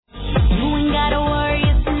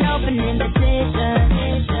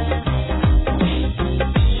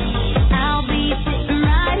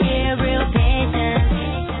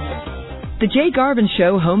The Jay Garvin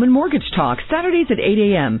Show Home and Mortgage Talk, Saturdays at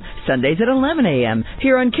 8 a.m., Sundays at 11 a.m.,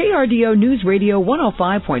 here on KRDO News Radio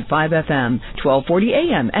 105.5 FM, 1240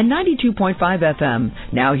 a.m., and 92.5 FM.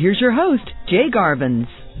 Now here's your host, Jay Garvins.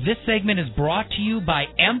 This segment is brought to you by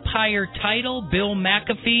Empire Title, Bill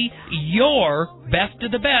McAfee, your best of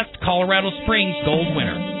the best Colorado Springs gold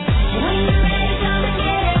winner.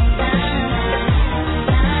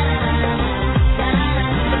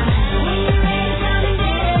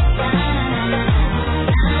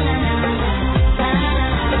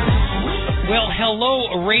 Well,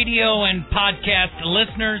 hello, radio and podcast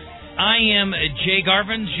listeners. I am Jay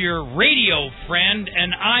Garvins, your radio friend,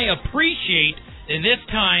 and I appreciate this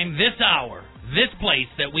time, this hour, this place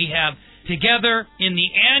that we have together in the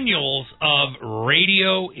annals of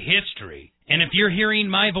radio history. And if you're hearing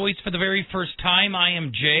my voice for the very first time, I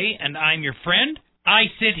am Jay, and I'm your friend. I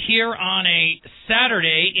sit here on a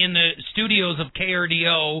Saturday in the studios of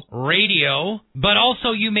KRDO Radio, but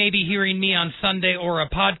also you may be hearing me on Sunday or a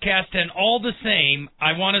podcast, and all the same,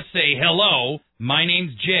 I want to say hello. My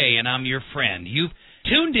name's Jay, and I'm your friend. You've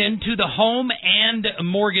tuned in to the Home and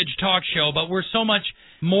Mortgage Talk Show, but we're so much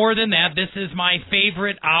more than that. This is my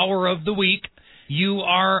favorite hour of the week. You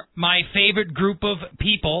are my favorite group of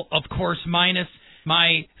people, of course, minus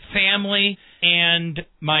my family and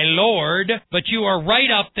my Lord, but you are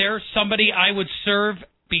right up there, somebody I would serve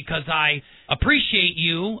because I appreciate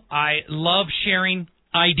you. I love sharing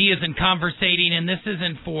ideas and conversating, and this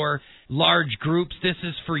isn't for large groups. This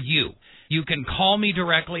is for you. You can call me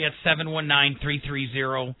directly at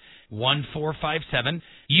 719-330-1457.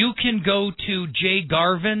 You can go to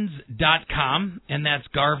jgarvins.com, and that's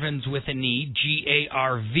Garvins with an E,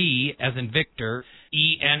 G-A-R-V as in Victor,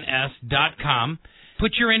 E-N-S.com.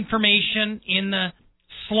 Put your information in the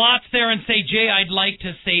slots there and say, Jay, I'd like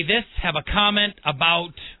to say this. Have a comment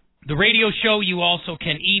about the radio show. You also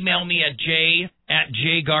can email me at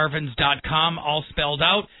jay@jgarvins.com, all spelled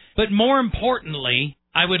out. But more importantly,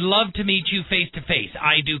 I would love to meet you face-to-face.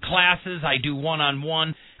 I do classes. I do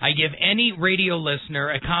one-on-one. I give any radio listener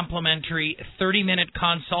a complimentary 30-minute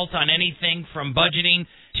consult on anything from budgeting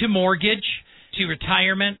to mortgage to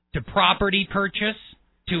retirement to property purchase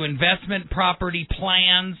to investment property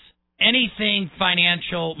plans, anything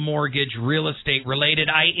financial, mortgage, real estate related.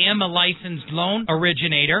 I am a licensed loan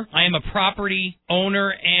originator. I am a property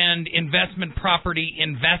owner and investment property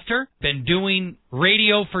investor. Been doing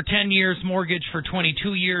radio for 10 years, mortgage for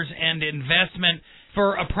 22 years, and investment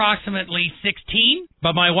for approximately 16.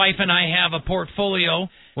 But my wife and I have a portfolio,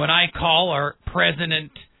 what I call, our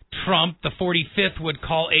President Trump, the 45th, would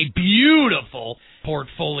call a beautiful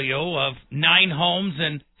portfolio of 9 homes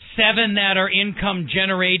and 7 that are income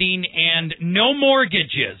generating and no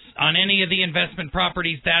mortgages on any of the investment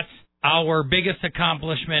properties. That's our biggest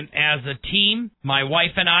accomplishment as a team, my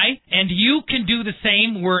wife and I. And you can do the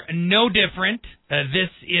same. We're no different.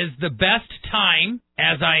 This is the best time,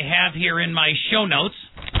 as I have here in my show notes.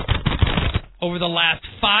 Over the last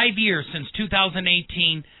 5 years, since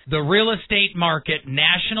 2018, the real estate market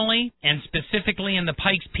nationally and specifically in the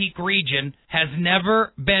Pikes Peak region has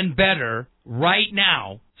never been better right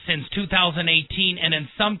now since 2018. And in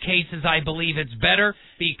some cases, I believe it's better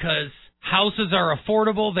because houses are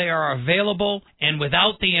affordable, they are available, and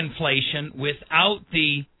without the inflation, without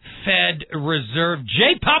the Fed Reserve,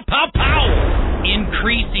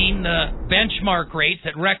 increasing the benchmark rates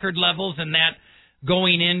at record levels, and that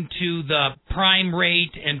going into the prime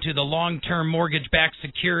rate and to the long-term mortgage-backed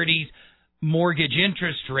securities mortgage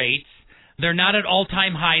interest rates. They're not at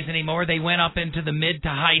all-time highs anymore. They went up into the mid to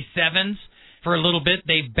high 7s for a little bit.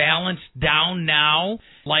 They've balanced down now,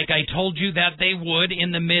 like I told you that they would,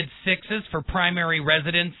 in the mid 6s for primary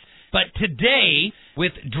residence. But today,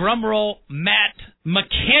 with drumroll Matt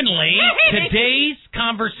McKinley, today's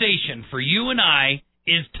conversation for you and I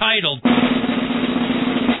is titled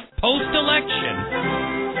Post-Election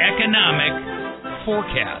Economic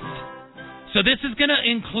Forecast. So this is going to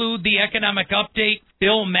include the economic update.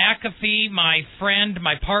 Bill McAfee, my friend,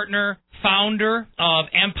 my partner, founder of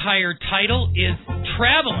Empire Title, is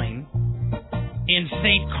traveling in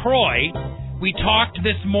St. Croix. We talked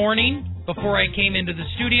this morning before I came into the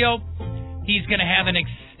studio. He's going to have an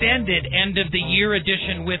extended end-of-the-year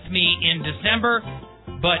edition with me in December.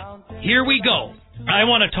 But here we go. I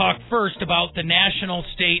want to talk first about the national,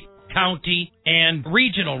 state, county, and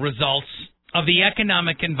regional results of the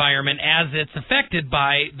economic environment as it's affected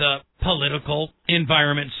by the political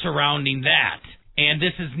environment surrounding that. And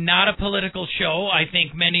this is not a political show. I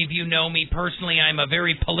think many of you know me personally. I'm a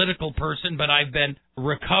very political person, but I've been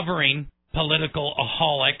recovering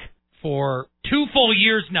political-aholic for 2 full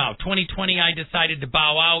years now. 2020, I decided to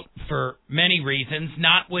bow out for many reasons,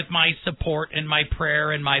 not with my support and my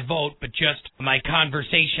prayer and my vote, but just my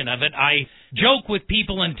conversation of it. I joke with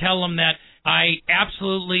people and tell them that I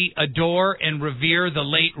absolutely adore and revere the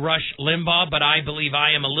late Rush Limbaugh, but I believe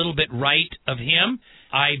I am a little bit right of him.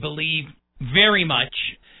 I believe very much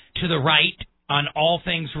to the right on all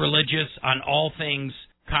things religious, on all things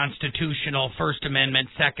constitutional, First Amendment,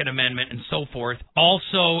 Second Amendment, and so forth.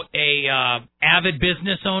 Also a avid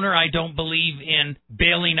business owner. I don't believe in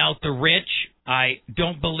bailing out the rich. I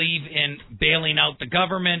don't believe in bailing out the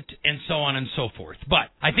government, and so on and so forth.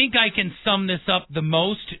 But I think I can sum this up the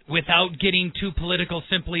most without getting too political,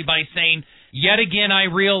 simply by saying, yet again I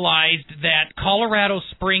realized that Colorado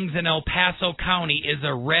Springs in El Paso County is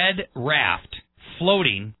a red raft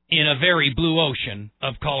floating in a very blue ocean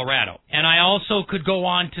of Colorado. And I also could go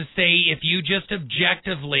on to say, if you just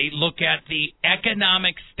objectively look at the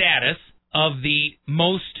economic status of the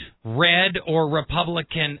most red or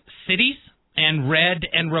Republican cities and red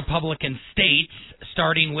and Republican states,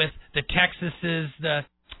 starting with the Texases, the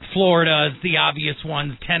Floridas, the obvious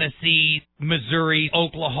ones, Tennessee, Missouri,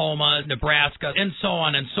 Oklahoma, Nebraska, and so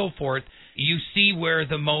on and so forth, you see where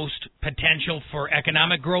the most potential for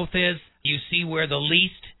economic growth is. You see where the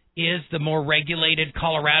least is. The more regulated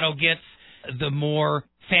Colorado gets, the more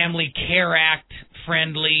Family Care Act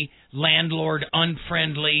friendly, landlord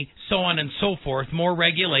unfriendly, so on and so forth. More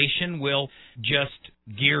regulation will just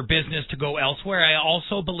gear business to go elsewhere. I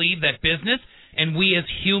also believe that business and we as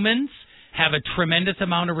humans have a tremendous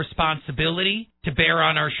amount of responsibility to bear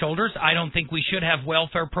on our shoulders. I don't think we should have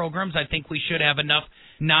welfare programs. I think we should have enough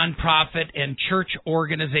nonprofit and church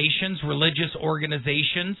organizations, religious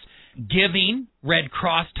organizations, giving Red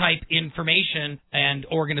Cross type information and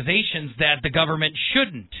organizations that the government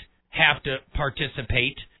shouldn't have to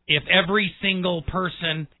participate. If every single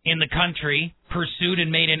person in the country pursued and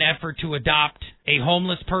made an effort to adopt a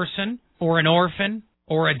homeless person or an orphan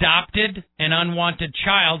or adopted an unwanted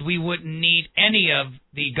child, we wouldn't need any of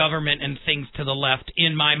the government and things to the left,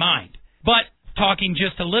 in my mind. But talking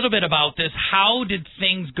just a little bit about this, how did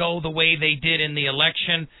things go the way they did in the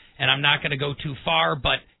election? And I'm not going to go too far,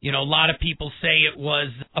 but, a lot of people say it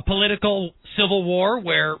was a political civil war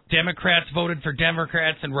where Democrats voted for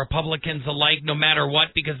Democrats and Republicans alike, no matter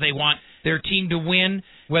what, because they want their team to win,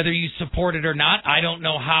 whether you support it or not. I don't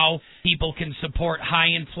know how people can support high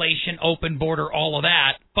inflation, open border, all of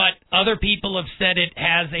that. But other people have said it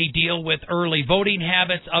has a deal with early voting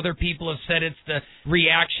habits. Other people have said it's the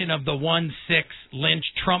reaction of the 1-6 Lynch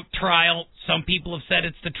Trump trial. Some people have said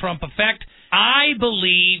it's the Trump effect. I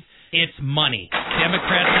believe it's money.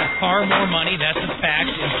 Democrats have far more money. That's a fact.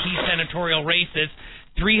 In key senatorial races,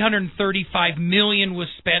 $335 million was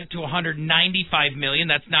spent to $195 million.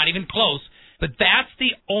 That's not even close. But that's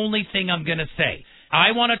the only thing I'm going to say.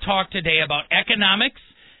 I want to talk today about economics.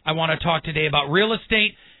 I want to talk today about real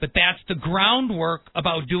estate. But that's the groundwork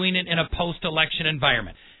about doing it in a post-election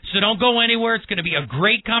environment. So don't go anywhere. It's going to be a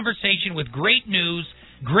great conversation with great news,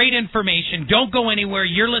 great information. Don't go anywhere.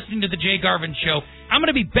 You're listening to The Jay Garvin Show. I'm going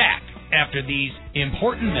to be back after these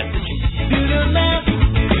important messages. Do the math,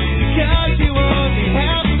 because you only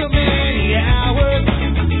have so many hours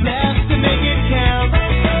left to make it count.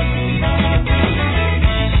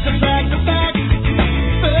 Subtract the facts.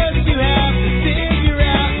 First you have to figure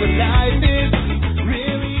out what life is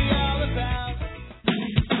really all about.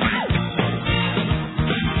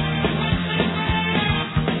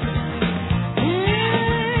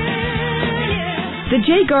 The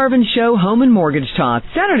Jay Garvin Show Home and Mortgage Talk,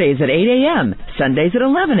 Saturdays at 8 a.m., Sundays at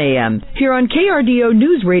 11 a.m., here on KRDO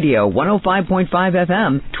News Radio 105.5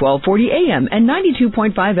 FM, 1240 a.m., and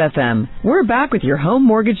 92.5 FM. We're back with your home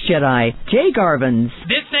mortgage Jedi, Jay Garvins.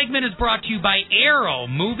 This segment is brought to you by Arrow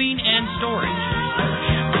Moving and Storage.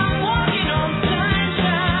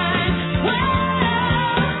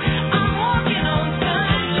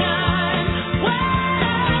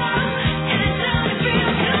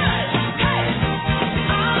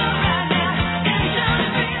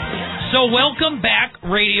 So welcome back,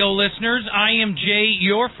 radio listeners. I am Jay,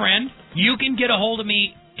 your friend. You can get a hold of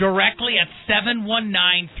me directly at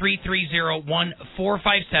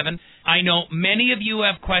 719-330-1457. I know many of you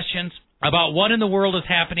have questions about what in the world is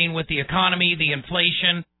happening with the economy, the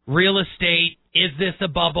inflation, real estate. Is this a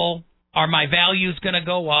bubble? Are my values going to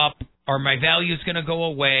go up? Are my values going to go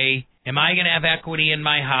away? Am I going to have equity in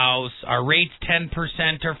my house? Are rates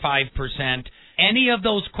 10% or 5%? Any of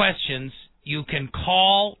those questions, you can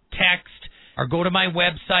call, text, or go to my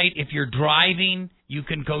website. If you're driving, you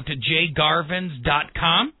can go to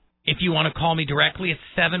jgarvins.com. If you want to call me directly, it's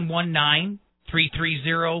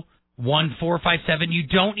 719-330-1457. 1457. You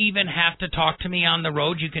don't even have to talk to me on the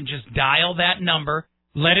road. You can just dial that number,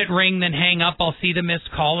 let it ring, then hang up. I'll see the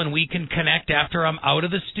missed call, and we can connect after I'm out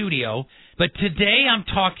of the studio. But today I'm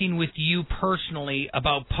talking with you personally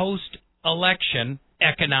about post-election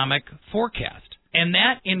economic forecast. And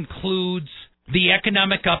that includes the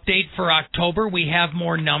economic update for October. We have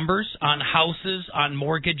more numbers on houses, on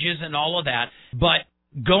mortgages, and all of that. But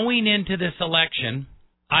going into this election,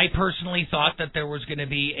 I personally thought that there was going to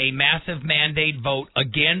be a massive mandate vote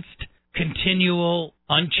against continual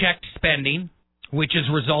unchecked spending, which has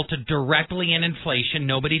resulted directly in inflation.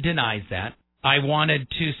 Nobody denies that. I wanted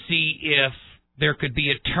to see if there could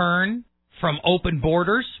be a turn from open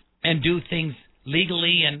borders and do things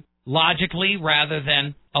legally and logically rather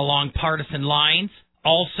than along partisan lines.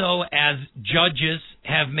 Also, as judges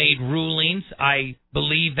have made rulings, I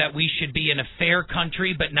believe that we should be in a fair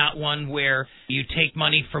country, but not one where you take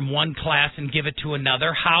money from one class and give it to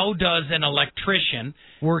another. How does an electrician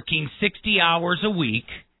working 60 hours a week,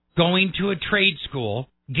 going to a trade school,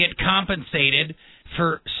 get compensated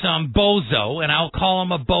for some bozo, and I'll call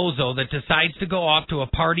him a bozo, that decides to go off to a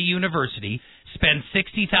party university, spend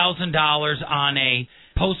 $60,000 on a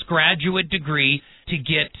postgraduate degree to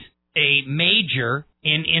get a major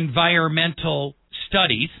in environmental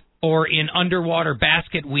studies or in underwater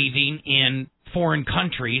basket weaving in foreign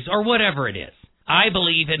countries or whatever it is? I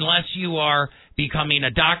believe unless you are becoming a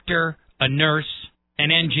doctor, a nurse, an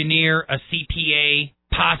engineer, a CPA,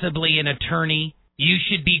 possibly an attorney, you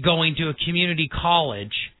should be going to a community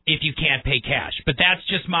college if you can't pay cash. But that's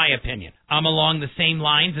just my opinion. I'm along the same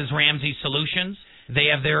lines as Ramsey Solutions. They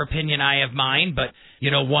have their opinion, I have mine. But,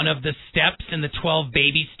 one of the steps in the 12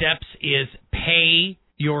 baby steps is pay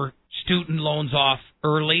your student loans off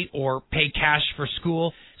early or pay cash for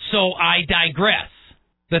school. So I digress.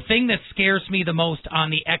 The thing that scares me the most on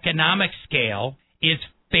the economic scale is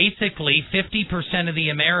basically 50% of the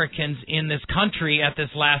Americans in this country at this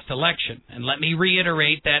last election. And let me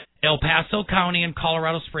reiterate that El Paso County and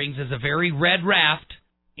Colorado Springs is a very red raft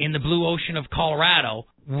in the blue ocean of Colorado.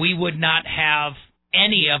 We would not have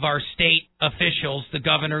any of our state officials, the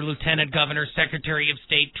governor, lieutenant governor, secretary of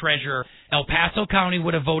state, treasurer. El Paso County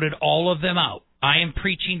would have voted all of them out. I am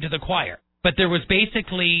preaching to the choir. But there was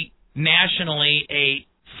basically nationally a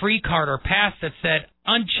free card or pass that said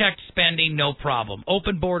unchecked spending, no problem.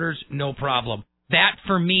 Open borders, no problem. That,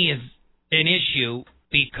 for me, is an issue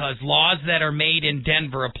because laws that are made in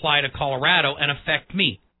Denver apply to Colorado and affect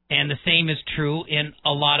me. And the same is true in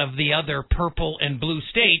a lot of the other purple and blue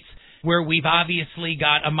states where we've obviously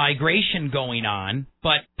got a migration going on.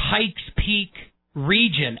 But Pikes Peak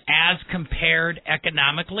region, as compared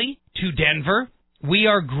economically to Denver, we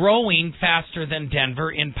are growing faster than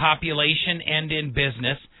Denver in population and in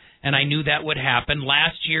business. And I knew that would happen.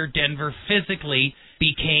 Last year, Denver physically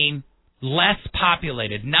became less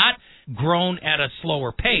populated, not grown at a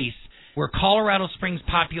slower pace, where Colorado Springs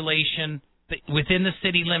population within the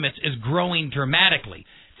city limits is growing dramatically.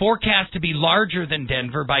 Forecast to be larger than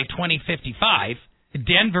Denver by 2055.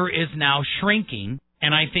 Denver is now shrinking,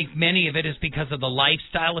 and I think many of it is because of the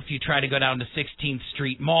lifestyle. If you try to go down to 16th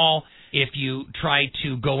Street Mall, if you try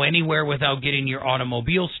to go anywhere without getting your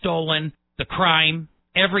automobile stolen, the crime,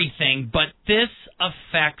 everything. But this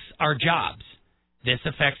affects our jobs. This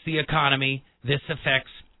affects the economy. This affects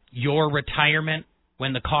your retirement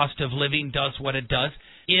when the cost of living does what it does.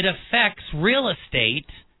 It affects real estate,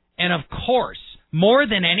 and of course, more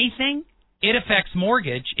than anything, it affects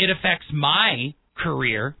mortgage. It affects my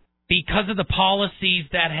career because of the policies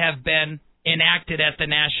that have been enacted at the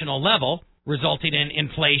national level, resulting in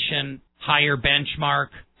inflation, higher benchmark,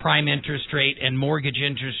 prime interest rate, and mortgage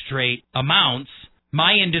interest rate amounts.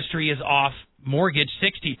 My industry is off mortgage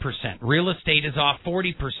 60%. Real estate is off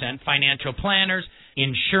 40%. Financial planners,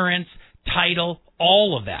 insurance, title,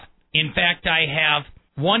 all of that. In fact, I have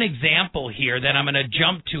one example here that I'm going to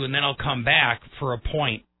jump to, and then I'll come back for a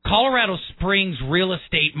point. Colorado Springs real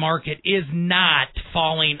estate market is not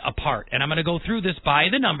falling apart. And I'm going to go through this by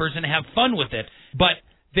the numbers and have fun with it. But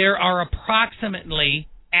there are approximately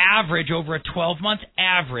average, over a 12-month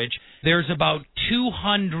average, there's about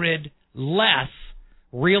 200 less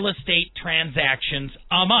real estate transactions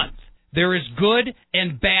a month. There is good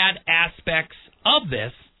and bad aspects of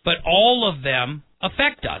this, but all of them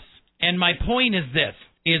affect us. And my point is this,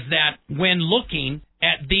 is that when looking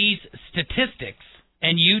at these statistics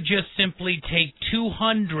and you just simply take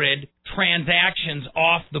 200 transactions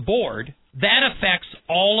off the board, that affects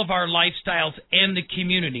all of our lifestyles and the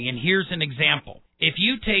community. And here's an example. If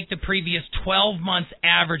you take the previous 12 months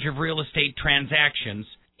average of real estate transactions,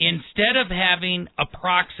 instead of having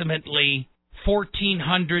approximately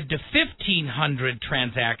 1,400 to 1,500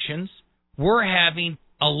 transactions, we're having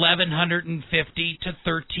 1,150 to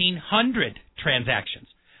 1,300 transactions.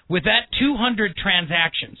 With that 200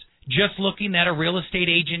 transactions, just looking at a real estate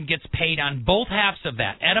agent gets paid on both halves of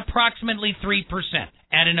that at approximately 3%,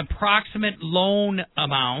 at an approximate loan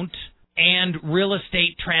amount and real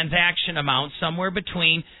estate transaction amount somewhere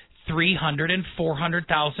between $300,000 and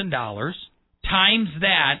 $400,000, times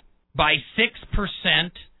that by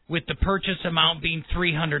 6%, with the purchase amount being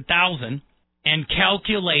 $300,000, and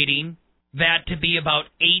calculating that to be about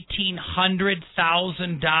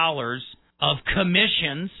 $1,800,000 of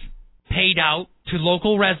commissions paid out to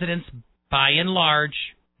local residents, by and large.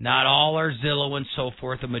 Not all are Zillow and so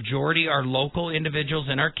forth. A majority are local individuals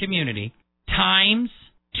in our community. Times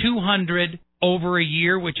 200 over a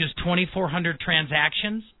year, which is 2,400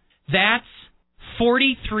 transactions. That's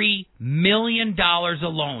 $43 million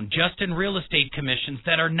alone just in real estate commissions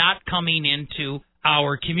that are not coming into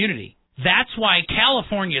our community. That's why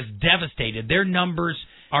California is devastated. Their numbers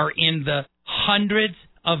are in the hundreds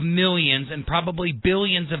of millions and probably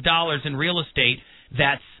billions of dollars in real estate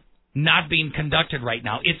that's not being conducted right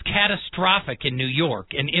now. It's catastrophic in New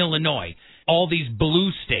York and Illinois, all these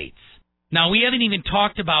blue states. Now, we haven't even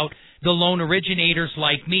talked about the loan originators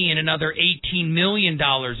like me and another $18 million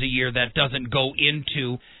a year that doesn't go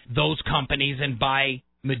into those companies and by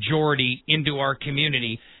majority into our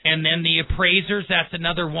community. And then the appraisers, that's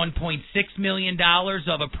another $1.6 million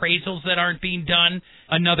of appraisals that aren't being done,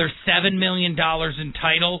 another $7 million in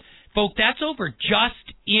title. Folks, that's over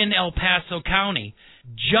just in El Paso County,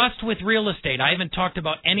 just with real estate. I haven't talked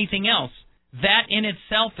about anything else. That in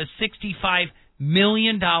itself is $65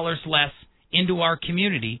 million less into our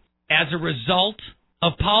community as a result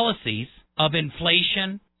of policies of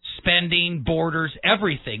inflation, spending, borders,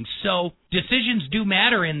 everything. So decisions do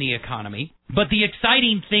matter in the economy. But the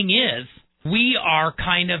exciting thing is we are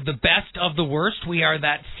kind of the best of the worst. We are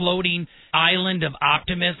that floating island of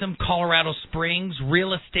optimism. Colorado Springs,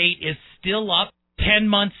 real estate is still up. 10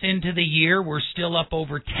 months into the year, we're still up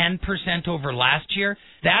over 10% over last year.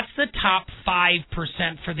 That's the top 5%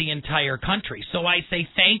 for the entire country. So I say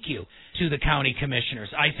thank you to the county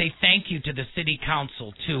commissioners. I say thank you to the city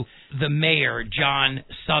council, to the mayor, John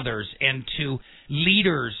Suthers, and to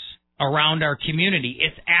leaders around our community.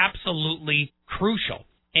 It's absolutely crucial.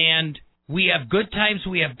 And we have good times,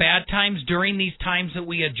 we have bad times. During these times that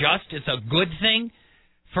we adjust, it's a good thing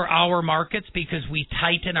for our markets because we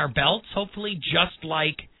tighten our belts, hopefully, just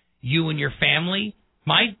like you and your family.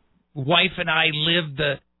 My wife and I live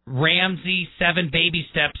the Ramsey 7 baby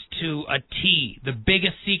steps to a T. The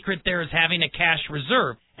biggest secret there is having a cash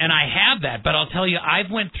reserve, and I have that. But I'll tell you, I've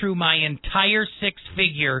went through my entire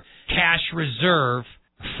 6-figure cash reserve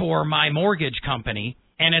for my mortgage company,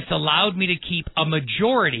 and it's allowed me to keep a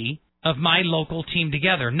majority of my local team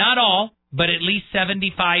together. Not all, but at least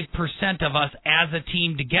 75% of us as a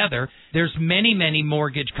team together. There's many, many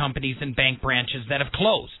mortgage companies and bank branches that have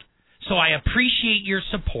closed. So I appreciate your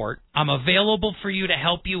support. I'm available for you to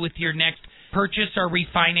help you with your next purchase or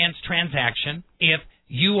refinance transaction. If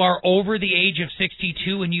you are over the age of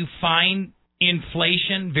 62 and you find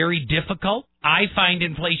inflation very difficult, I find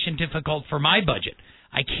inflation difficult for my budget.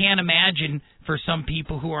 I can't imagine for some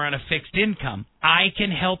people who are on a fixed income. I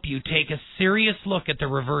can help you take a serious look at the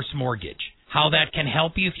reverse mortgage, how that can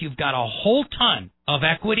help you if you've got a whole ton of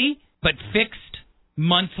equity but fixed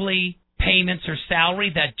monthly payments or salary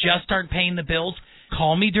that just aren't paying the bills.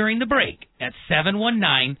 Call me during the break at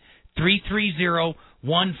 719-330-1457,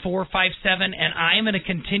 and I am going to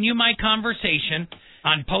continue my conversation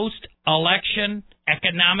on post-election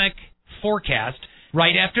economic forecast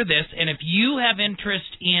right after this. And if you have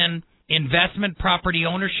interest in investment property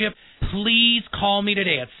ownership, please call me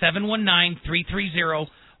today at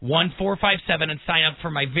 719-330-1457 and sign up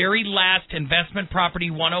for my very last Investment Property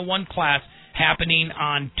 101 class happening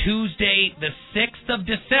on Tuesday, the 6th of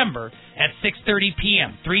December at 6:30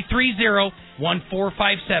 p.m.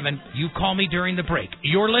 330-1457. You call me during the break.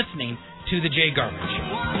 You're listening to The Jay Garvin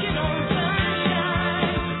Show.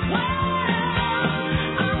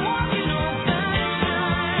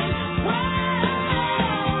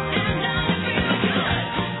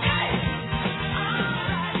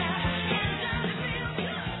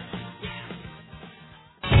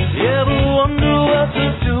 Ever wonder what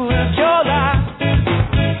to do with your life?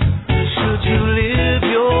 Should you live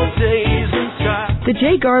your days inside? The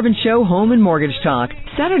Jay Garvin Show Home and Mortgage Talk,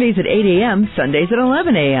 Saturdays at 8 a.m., Sundays at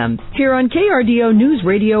 11 a.m. Here on KRDO News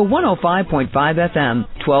Radio 105.5 FM,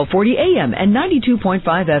 1240 a.m. and 92.5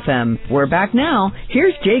 FM. We're back now.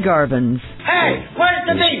 Here's Jay Garvin's. Hey, where's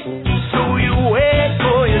the beat? So you wait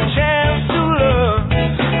for your chance to love.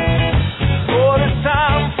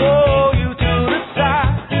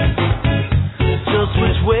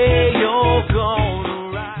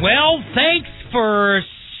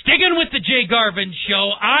 Marvin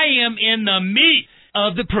Show. I am in the meat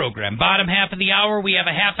of the program. Bottom half of the hour, we have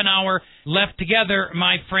a half an hour left together,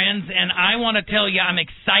 my friends, and I want to tell you I'm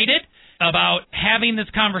excited about having this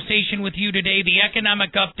conversation with you today. The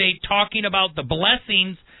economic update, talking about the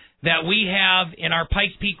blessings that we have in our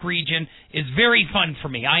Pikes Peak region, is very fun for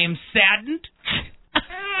me. I am saddened.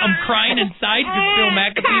 I'm crying inside because Phil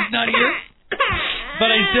McAfee's not here.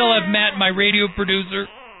 But I still have Matt, my radio producer.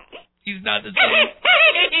 He's not the same.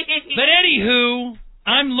 But anywho,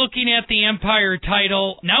 I'm looking at the Empire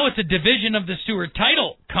Title. Now it's a division of the Stewart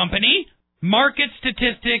Title Company. Market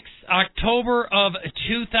statistics, October of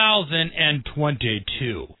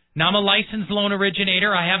 2022. Now, I'm a licensed loan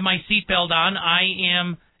originator. I have my seatbelt on. I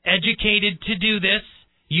am educated to do this.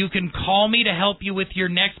 You can call me to help you with your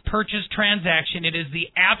next purchase transaction. It is the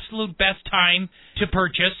absolute best time to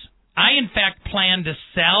purchase. I, in fact, plan to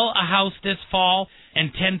sell a house this fall and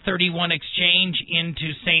 1031 exchange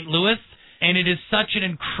into St. Louis. And it is such an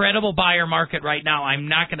incredible buyer market right now. I'm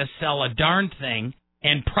not going to sell a darn thing.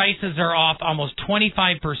 And prices are off almost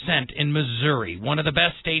 25% in Missouri, one of the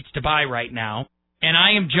best states to buy right now. And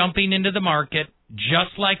I am jumping into the market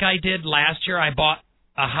just like I did last year. I bought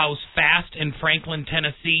a house fast in Franklin,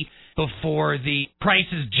 Tennessee, before the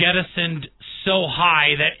prices jettisoned so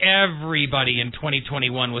high that everybody in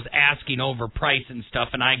 2021 was asking over price and stuff,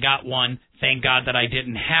 and I got one. Thank God that I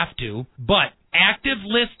didn't have to. But active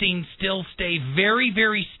listings still stay very,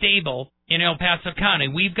 very stable in El Paso County.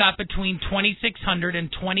 We've got between 2,600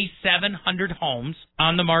 and 2,700 homes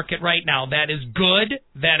on the market right now. That is good.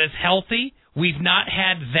 That is healthy. We've not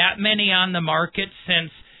had that many on the market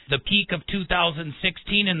since the peak of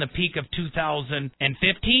 2016 and the peak of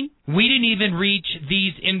 2015. We didn't even reach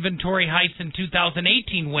these inventory heights in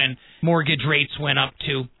 2018 when mortgage rates went up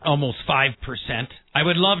to almost 5%. I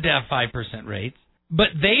would love to have 5% rates.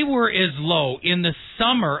 But they were as low. In the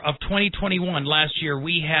summer of 2021, last year,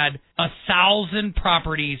 we had 1,000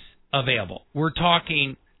 properties available. We're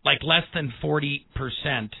talking like less than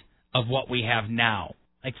 40% of what we have now,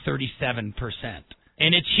 like 37%.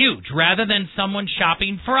 And it's huge. Rather than someone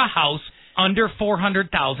shopping for a house under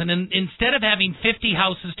 $400,000, and instead of having 50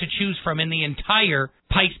 houses to choose from in the entire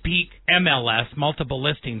Pikes Peak MLS, multiple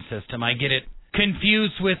listing system, I get it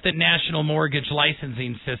confused with the National Mortgage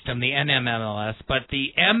Licensing System, the NMLS, but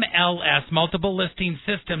the MLS, multiple listing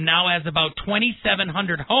system, now has about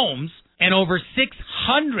 2,700 homes, and over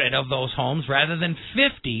 600 of those homes, rather than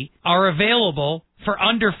 50, are available for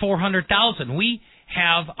under $400,000. We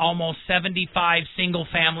have almost 75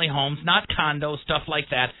 single-family homes, not condos, stuff like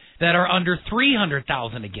that, that are under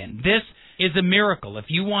 $300,000 again. This is a miracle. If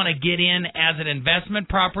you want to get in as an investment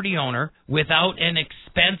property owner without an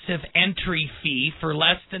expensive entry fee for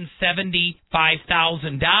less than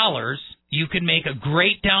 $75,000, you can make a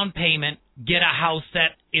great down payment, get a house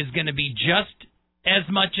that is going to be just as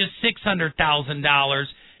much as $600,000,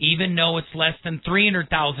 even though it's less than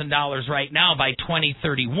 $300,000 right now by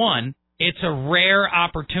 2031. It's a rare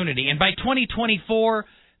opportunity. And by 2024,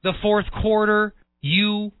 the fourth quarter,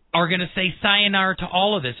 you are going to say sayonara to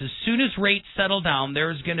all of this. As soon as rates settle down,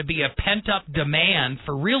 there's going to be a pent-up demand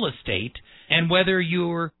for real estate. And whether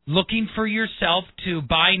you're looking for yourself to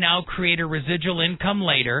buy now, create a residual income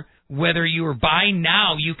later, whether you are buying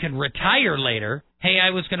now, you can retire later. Hey,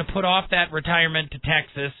 I was going to put off that retirement to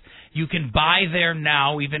Texas. You can buy there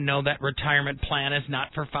now, even though that retirement plan is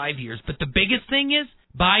not for 5 years. But the biggest thing is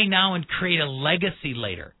buy now and create a legacy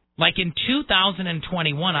later. Like in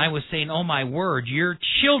 2021, I was saying, oh my word, your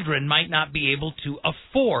children might not be able to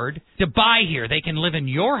afford to buy here. They can live in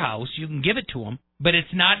your house. You can give it to them. But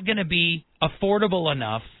it's not going to be affordable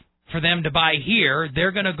enough for them to buy here.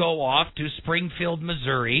 They're going to go off to Springfield,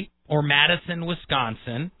 Missouri, or Madison,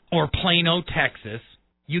 Wisconsin, or Plano, Texas.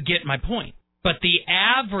 You get my point. But the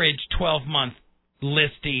average 12-month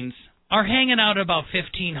listings are hanging out about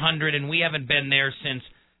 1,500, and we haven't been there since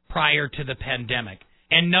prior to the pandemic.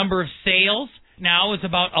 And number of sales now is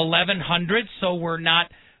about 1,100, so we're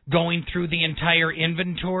not going through the entire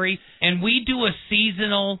inventory. And we do a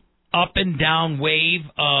seasonal up and down wave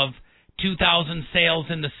of 2,000 sales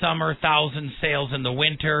in the summer, 1,000 sales in the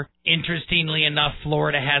winter. Interestingly enough,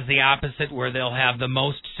 Florida has the opposite, where they'll have the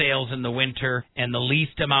most sales in the winter and the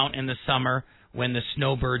least amount in the summer when the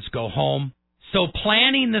snowbirds go home. So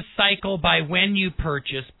planning the cycle by when you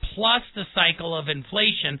purchase, plus the cycle of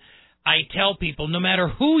inflation, I tell people, no matter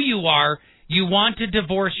who you are, you want to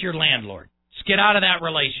divorce your landlord. Just get out of that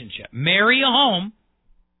relationship. Marry a home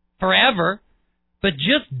forever, but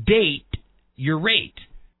just date your rate.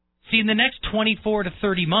 See, in the next 24 to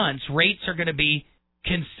 30 months, rates are going to be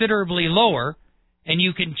considerably lower, and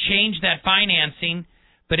you can change that financing.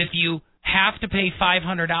 But if you have to pay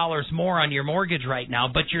 $500 more on your mortgage right now,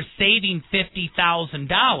 but you're saving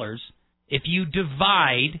 $50,000. If you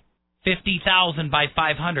divide 50,000 by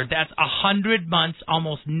 500, that's 100 months,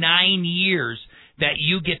 almost 9 years that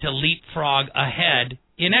you get to leapfrog ahead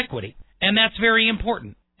in equity. And that's very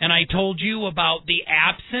important. And I told you about the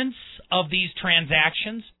absence of these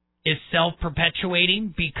transactions is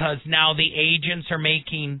self-perpetuating because now the agents are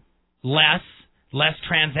making less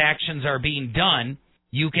transactions are being done.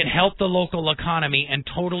 You can help the local economy and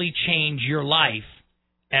totally change your life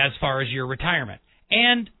as far as your retirement.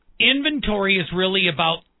 And inventory is really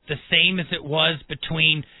about the same as it was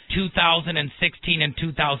between 2016 and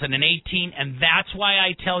 2018, and that's why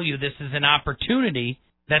I tell you this is an opportunity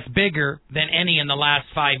that's bigger than any in the last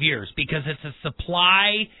 5 years, because it's a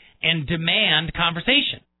supply and demand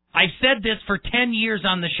conversation. I've said this for 10 years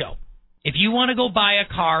on the show. If you want to go buy a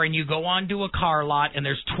car and you go onto a car lot and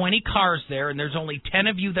there's 20 cars there and there's only 10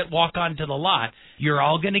 of you that walk onto the lot, you're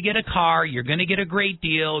all going to get a car, you're going to get a great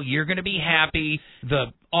deal, you're going to be happy,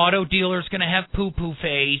 the auto dealer's going to have poo-poo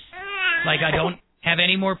face, like I don't have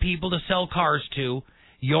any more people to sell cars to,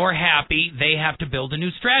 you're happy, they have to build a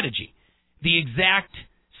new strategy. The exact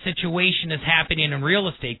situation is happening in real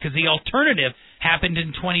estate because the alternative happened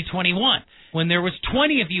in 2021. When there was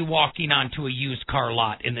 20 of you walking onto a used car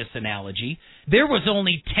lot in this analogy, there was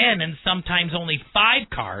only 10 and sometimes only 5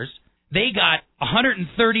 cars. They got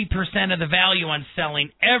 130% of the value on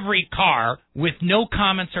selling every car with no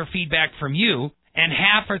comments or feedback from you, and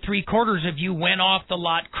half or 3/4 of you went off the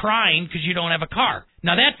lot crying because you don't have a car.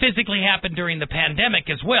 Now, that physically happened during the pandemic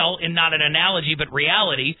as well, in not an analogy but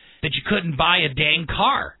reality, that you couldn't buy a dang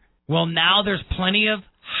car. Well, now there's plenty of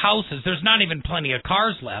houses. There's not even plenty of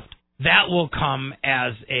cars left. That will come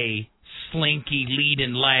as a slinky lead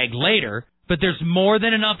and lag later, but there's more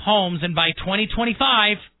than enough homes, and by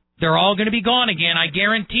 2025, they're all going to be gone again. I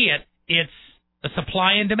guarantee it. It's a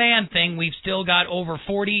supply and demand thing. We've still got over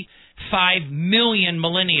 45 million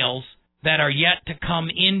millennials that are yet to come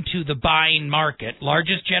into the buying market.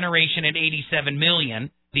 Largest generation at 87 million.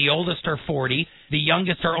 The oldest are 40. The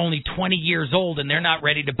youngest are only 20 years old, and they're not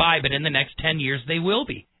ready to buy, but in the next 10 years they will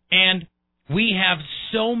be. And we have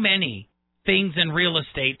so many things in real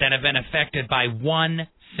estate that have been affected by one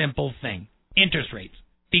simple thing, interest rates,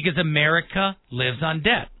 because America lives on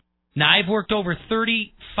debt. Now, I've worked over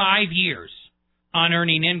 35 years on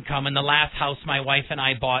earning income, and the last house my wife and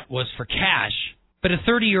I bought was for cash, but a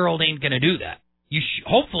 30-year-old ain't going to do that. You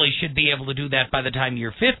hopefully should be able to do that by the time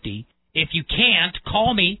you're 50. If you can't,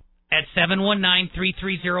 call me at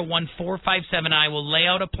 719-330-1457. I will lay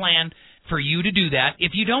out a plan for you to do that.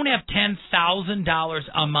 If you don't have $10,000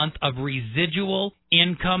 a month of residual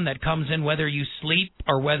income that comes in whether you sleep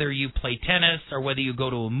or whether you play tennis or whether you go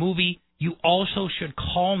to a movie, you also should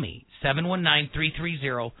call me,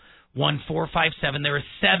 719-330-1457. There are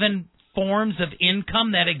 7 forms of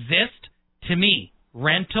income that exist. To me,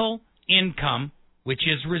 rental income, which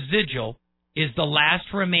is residual, is the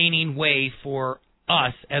last remaining way for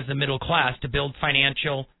us as the middle class to build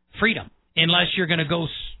financial freedom. Unless you're going to go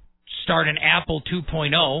start an Apple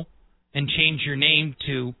 2.0 and change your name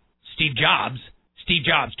to Steve Jobs. Steve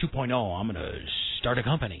Jobs 2.0, I'm going to start a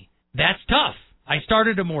company. That's tough. I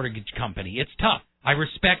started a mortgage company. It's tough. I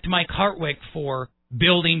respect Mike Hartwick for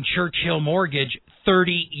building Churchill Mortgage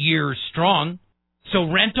 30 years strong. So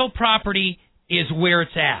rental property is where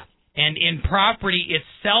it's at. And in property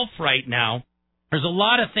itself right now, there's a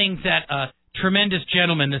lot of things that a tremendous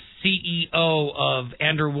gentleman, the CEO of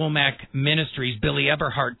Andrew Womack Ministries, Billy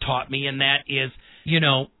Eberhardt, taught me, and that is,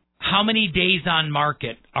 how many days on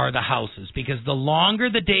market are the houses? Because the longer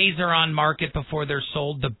the days are on market before they're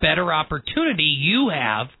sold, the better opportunity you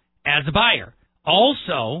have as a buyer.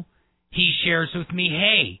 Also, he shares with me,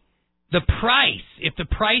 hey, the price, if the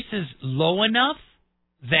price is low enough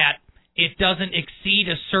that it doesn't exceed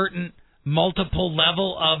a certain multiple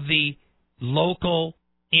level of the local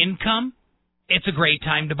income, it's a great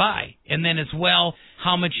time to buy. And then as well,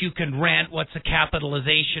 how much you can rent, what's the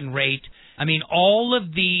capitalization rate. I mean, all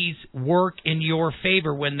of these work in your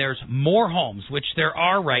favor when there's more homes, which there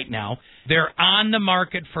are right now. They're on the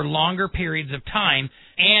market for longer periods of time,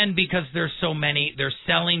 and because there's so many, they're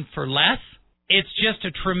selling for less. It's just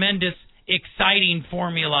a tremendous, exciting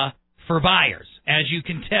formula for buyers. As you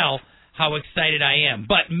can tell how excited I am.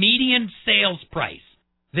 But median sales price,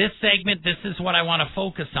 this segment, this is what I want to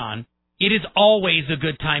focus on. It is always a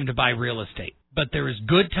good time to buy real estate, but there is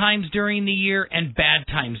good times during the year and bad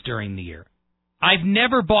times during the year. I've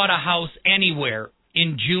never bought a house anywhere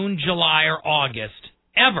in June, July, or August,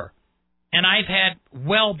 ever. And I've had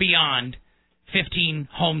well beyond 15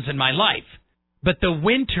 homes in my life. But the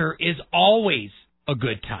winter is always a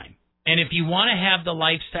good time. And if you want to have the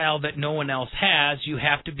lifestyle that no one else has, you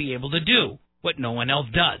have to be able to do what no one else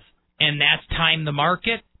does. And that's time the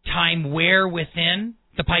market, time where within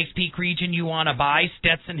the Pikes Peak region you want to buy.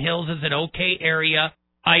 Stetson Hills is an okay area.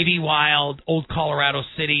 Ivywild, Old Colorado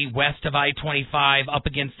City, west of I-25, up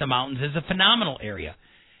against the mountains, is a phenomenal area.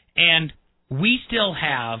 And we still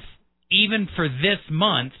have, even for this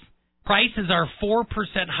month, prices are 4%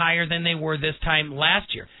 higher than they were this time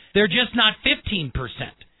last year. They're just not 15%.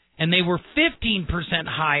 And they were 15%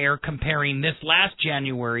 higher comparing this last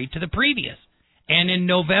January to the previous. And in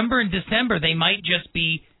November and December, they might just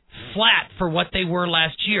be flat for what they were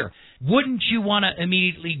last year. Wouldn't you want to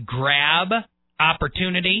immediately grab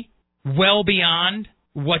opportunity well beyond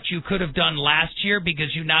what you could have done last year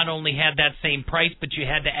because you not only had that same price, but you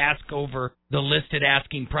had to ask over the listed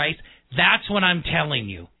asking price? That's what I'm telling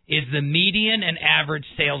you, is the median and average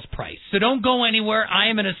sales price. So don't go anywhere. I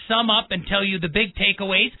am going to sum up and tell you the big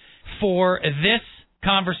takeaways for this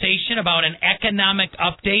conversation about an economic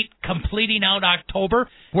update completing out October.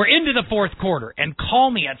 We're into the fourth quarter, and call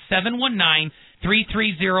me at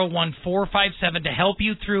 719-330-1457 to help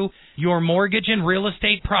you through your mortgage and real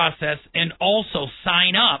estate process, and also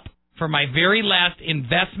sign up for my very last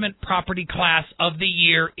investment property class of the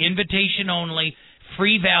year, invitation only,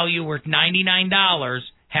 free value worth $99,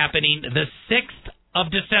 happening the 6th of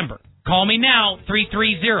December. Call me now,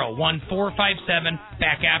 330-1457,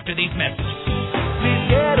 back after these messages.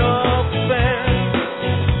 Get up there.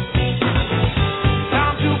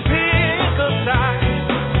 Time to pick a side.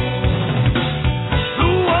 The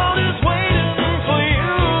world is waiting for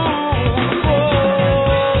you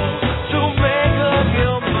to make up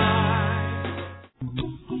your mind.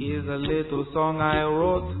 Here's a little song I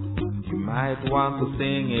wrote. You might want to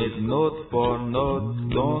sing it note for note.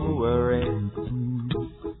 Don't worry.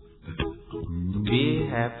 Be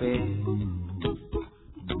happy.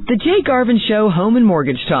 The Jay Garvin Show Home and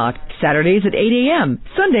Mortgage Talk, Saturdays at 8 a.m.,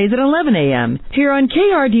 Sundays at 11 a.m., here on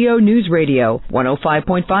KRDO News Radio,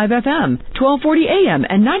 105.5 FM, 1240 a.m.,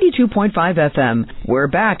 and 92.5 FM. We're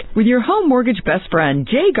back with your home mortgage best friend,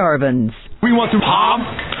 Jay Garvins. We want to pump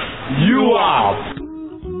you up.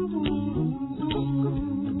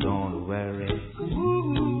 Don't worry.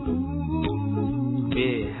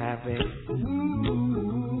 Be happy.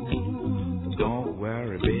 Don't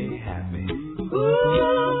worry, be happy.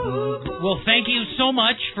 Well, thank you so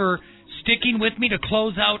much for sticking with me to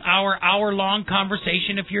close out our hour-long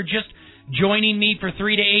conversation. If you're just joining me for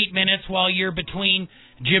 3 to 8 minutes while you're between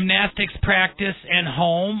gymnastics practice and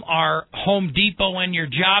home, our Home Depot and your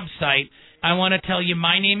job site, I want to tell you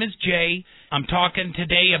my name is Jay. I'm talking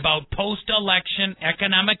today about post-election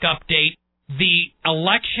economic update. The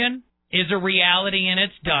election is a reality and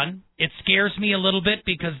it's done. It scares me a little bit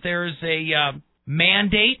because there's a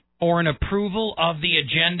mandate or an approval of the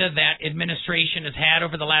agenda that administration has had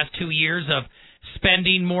over the last 2 years of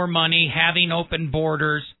spending more money, having open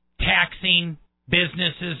borders, taxing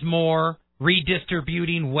businesses more,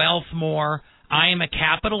 redistributing wealth more. I am a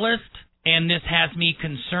capitalist, and this has me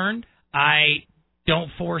concerned. I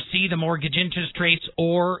don't foresee the mortgage interest rates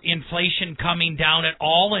or inflation coming down at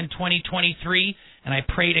all in 2023, and I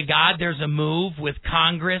pray to God there's a move with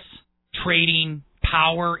Congress trading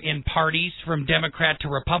power in parties from Democrat to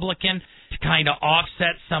Republican to kind of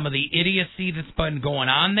offset some of the idiocy that's been going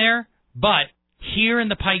on there. But here in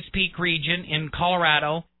the Pikes Peak region in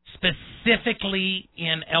Colorado, specifically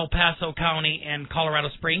in El Paso County and Colorado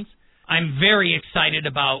Springs, I'm very excited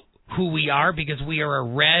about who we are because we are a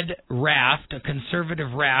red raft, a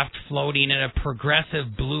conservative raft floating in a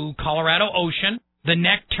progressive blue Colorado ocean. The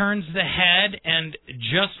neck turns the head, and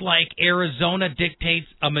just like Arizona dictates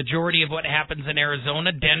a majority of what happens in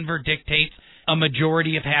Arizona, Denver dictates a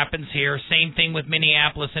majority of happens here. Same thing with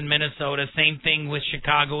Minneapolis and Minnesota. Same thing with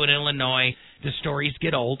Chicago and Illinois. The stories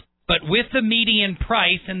get old. But with the median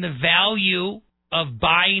price and the value of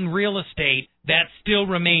buying real estate, that still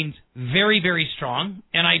remains very, very strong.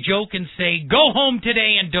 And I joke and say, go home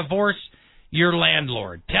today and divorce your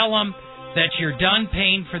landlord. Tell them that you're done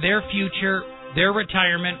paying for their future, their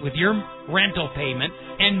retirement with your rental payment,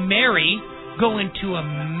 and go into a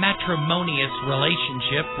matrimonious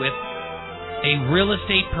relationship with a real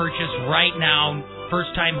estate purchase right now,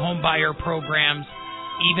 first-time home buyer programs,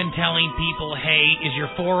 even telling people, hey, is your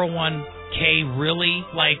 401k really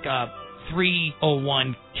like a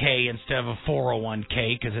 301k instead of a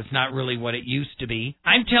 401k, because it's not really what it used to be.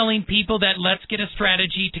 I'm telling people that let's get a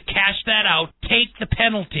strategy to cash that out, take the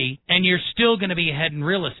penalty, and you're still going to be ahead in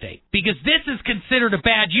real estate. Because this is considered a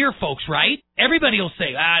bad year, folks, right? Everybody will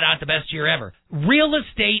say, not the best year ever. Real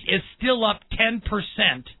estate is still up 10%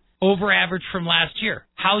 over average from last year.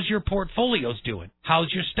 How's your portfolios doing?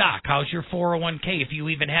 How's your stock? How's your 401k, if you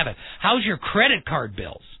even have it? How's your credit card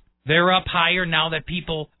bills? They're up higher now that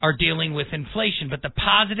people are dealing with inflation. But the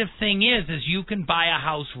positive thing is you can buy a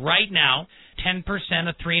house right now, 10%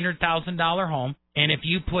 a $300,000 home, and if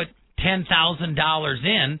you put $10,000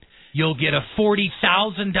 in, you'll get a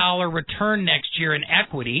 $40,000 return next year in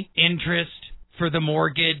equity, interest for the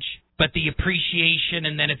mortgage, but the appreciation,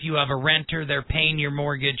 and then if you have a renter, they're paying your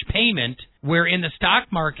mortgage payment, where in the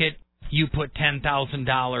stock market, you put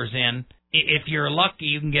 $10,000 in. If you're lucky,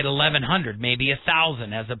 you can get $1,100, maybe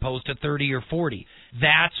 $1,000, as opposed to $30 or $40.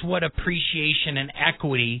 That's what appreciation and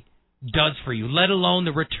equity does for you, let alone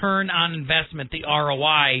the return on investment, the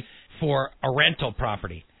ROI for a rental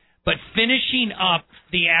property. But finishing up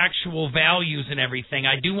the actual values and everything,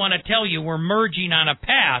 I do want to tell you we're merging on a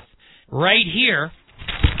path right here.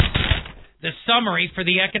 The summary for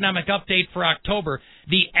the economic update for October,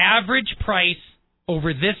 the average price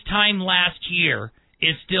over this time last year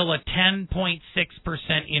is still a 10.6%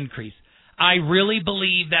 increase. I really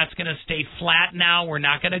believe that's going to stay flat now. We're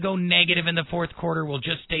not going to go negative in the fourth quarter. We'll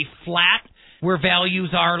just stay flat where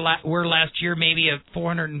values were last year, maybe a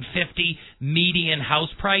 450 median house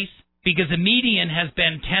price, because the median has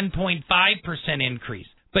been 10.5% increase.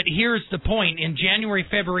 But here's the point. In January,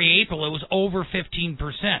 February, April, it was over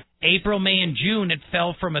 15%. April, May, and June, it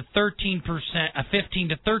fell from a 15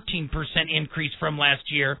 to 13% increase from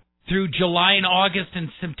last year. Through July and August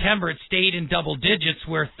and September, it stayed in double digits,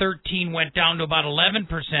 where 13 went down to about 11%.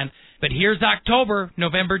 But here's October,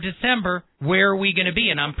 November, December. Where are we going to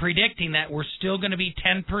be? And I'm predicting that we're still going to be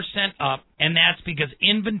 10% up, and that's because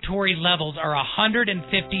inventory levels are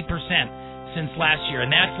 150% since last year.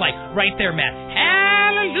 And that's like right there, Matt.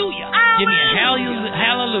 Hallelujah. Give me a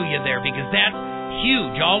hallelujah there, because that's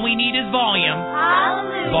huge. All we need is volume.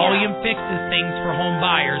 Hallelujah. Volume fixes things for home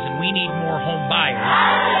buyers, and we need more home buyers.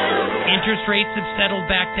 Hallelujah. Interest rates have settled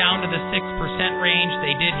back down to the 6% range.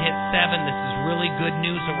 They did hit 7. This is really good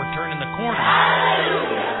news, so we're turning the corner.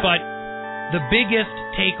 Hallelujah. But the biggest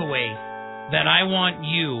takeaway that I want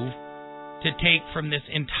you to take from this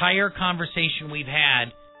entire conversation we've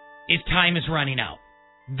had is time is running out.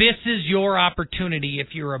 This is your opportunity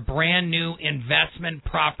if you're a brand new investment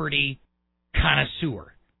property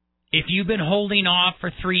connoisseur. If you've been holding off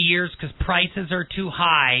for 3 years because prices are too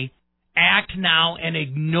high, act now and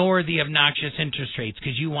ignore the obnoxious interest rates,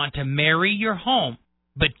 because you want to marry your home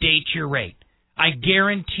but date your rate. I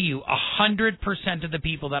guarantee you 100% of the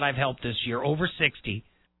people that I've helped this year, over 60,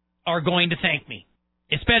 are going to thank me,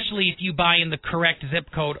 especially if you buy in the correct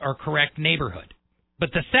zip code or correct neighborhood.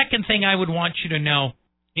 But the second thing I would want you to know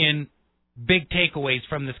in big takeaways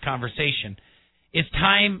from this conversation is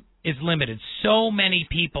time is limited. So many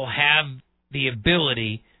people have the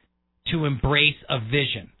ability to embrace a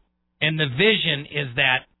vision. And the vision is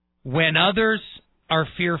that when others are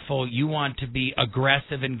fearful, you want to be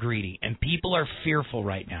aggressive and greedy. And people are fearful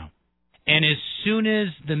right now. And as soon as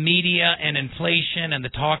the media and inflation and the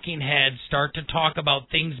talking heads start to talk about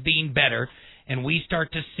things being better, and we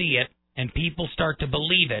start to see it, and people start to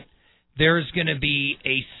believe it, there's going to be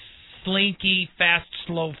a slinky, fast,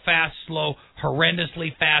 slow,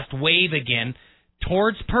 horrendously fast wave again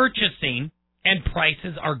towards purchasing, and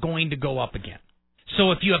prices are going to go up again.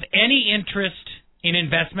 So if you have any interest in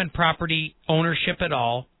investment property ownership at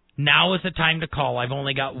all, now is the time to call. I've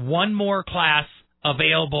only got one more class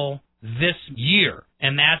available this year,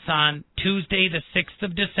 and that's on Tuesday, the 6th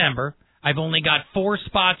of December. I've only got 4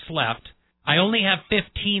 spots left. I only have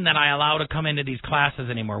 15 that I allow to come into these classes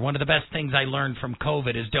anymore. One of the best things I learned from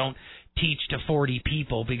COVID is don't teach to 40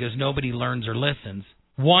 people, because nobody learns or listens.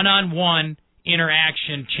 One-on-one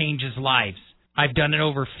interaction changes lives. I've done it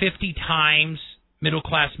over 50 times,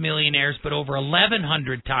 middle-class millionaires, but over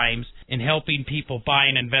 1,100 times in helping people buy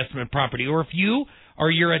an investment property. Or if you or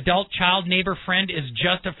your adult child, neighbor, friend is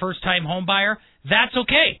just a first-time home buyer, that's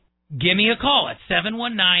okay. Give me a call at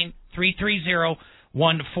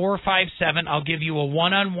 719-330-1457. I'll give you a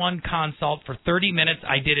one-on-one consult for 30 minutes.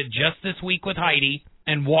 I did it just this week with Heidi,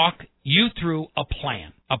 and walk you through a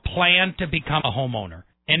plan to become a homeowner.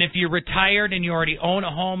 And if you're retired and you already own a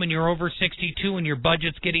home and you're over 62 and your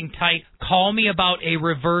budget's getting tight, call me about a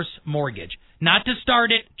reverse mortgage. Not to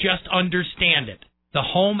start it, just understand it. The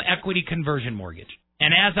home equity conversion mortgage.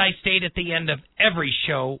 And as I state at the end of every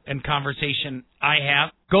show and conversation I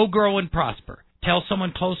have, go grow and prosper. Tell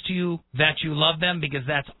someone close to you that you love them, because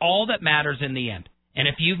that's all that matters in the end. And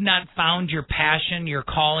if you've not found your passion, your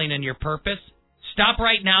calling, and your purpose, stop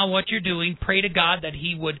right now what you're doing. Pray to God that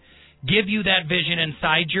He would give you that vision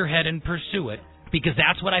inside your head and pursue it, because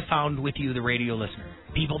that's what I found with you, the radio listener.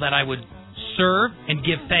 People that I would serve, and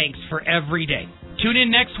give thanks for every day. Tune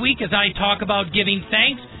in next week as I talk about giving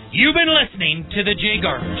thanks. You've been listening to The Jay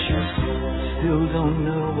Garvin Show. Still don't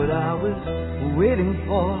know what I was waiting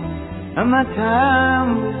for, and my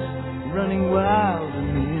time was running wild, a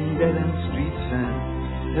million dead-end streets,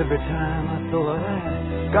 and every time I thought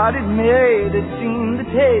I got it made, it seemed the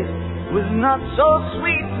taste was not so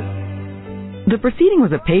sweet. The proceeding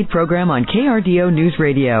was a paid program on KRDO News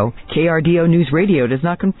Radio. KRDO News Radio does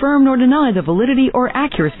not confirm nor deny the validity or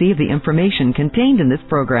accuracy of the information contained in this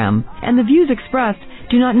program, and the views expressed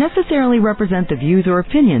do not necessarily represent the views or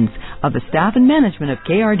opinions of the staff and management of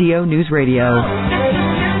KRDO News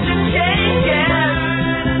Radio.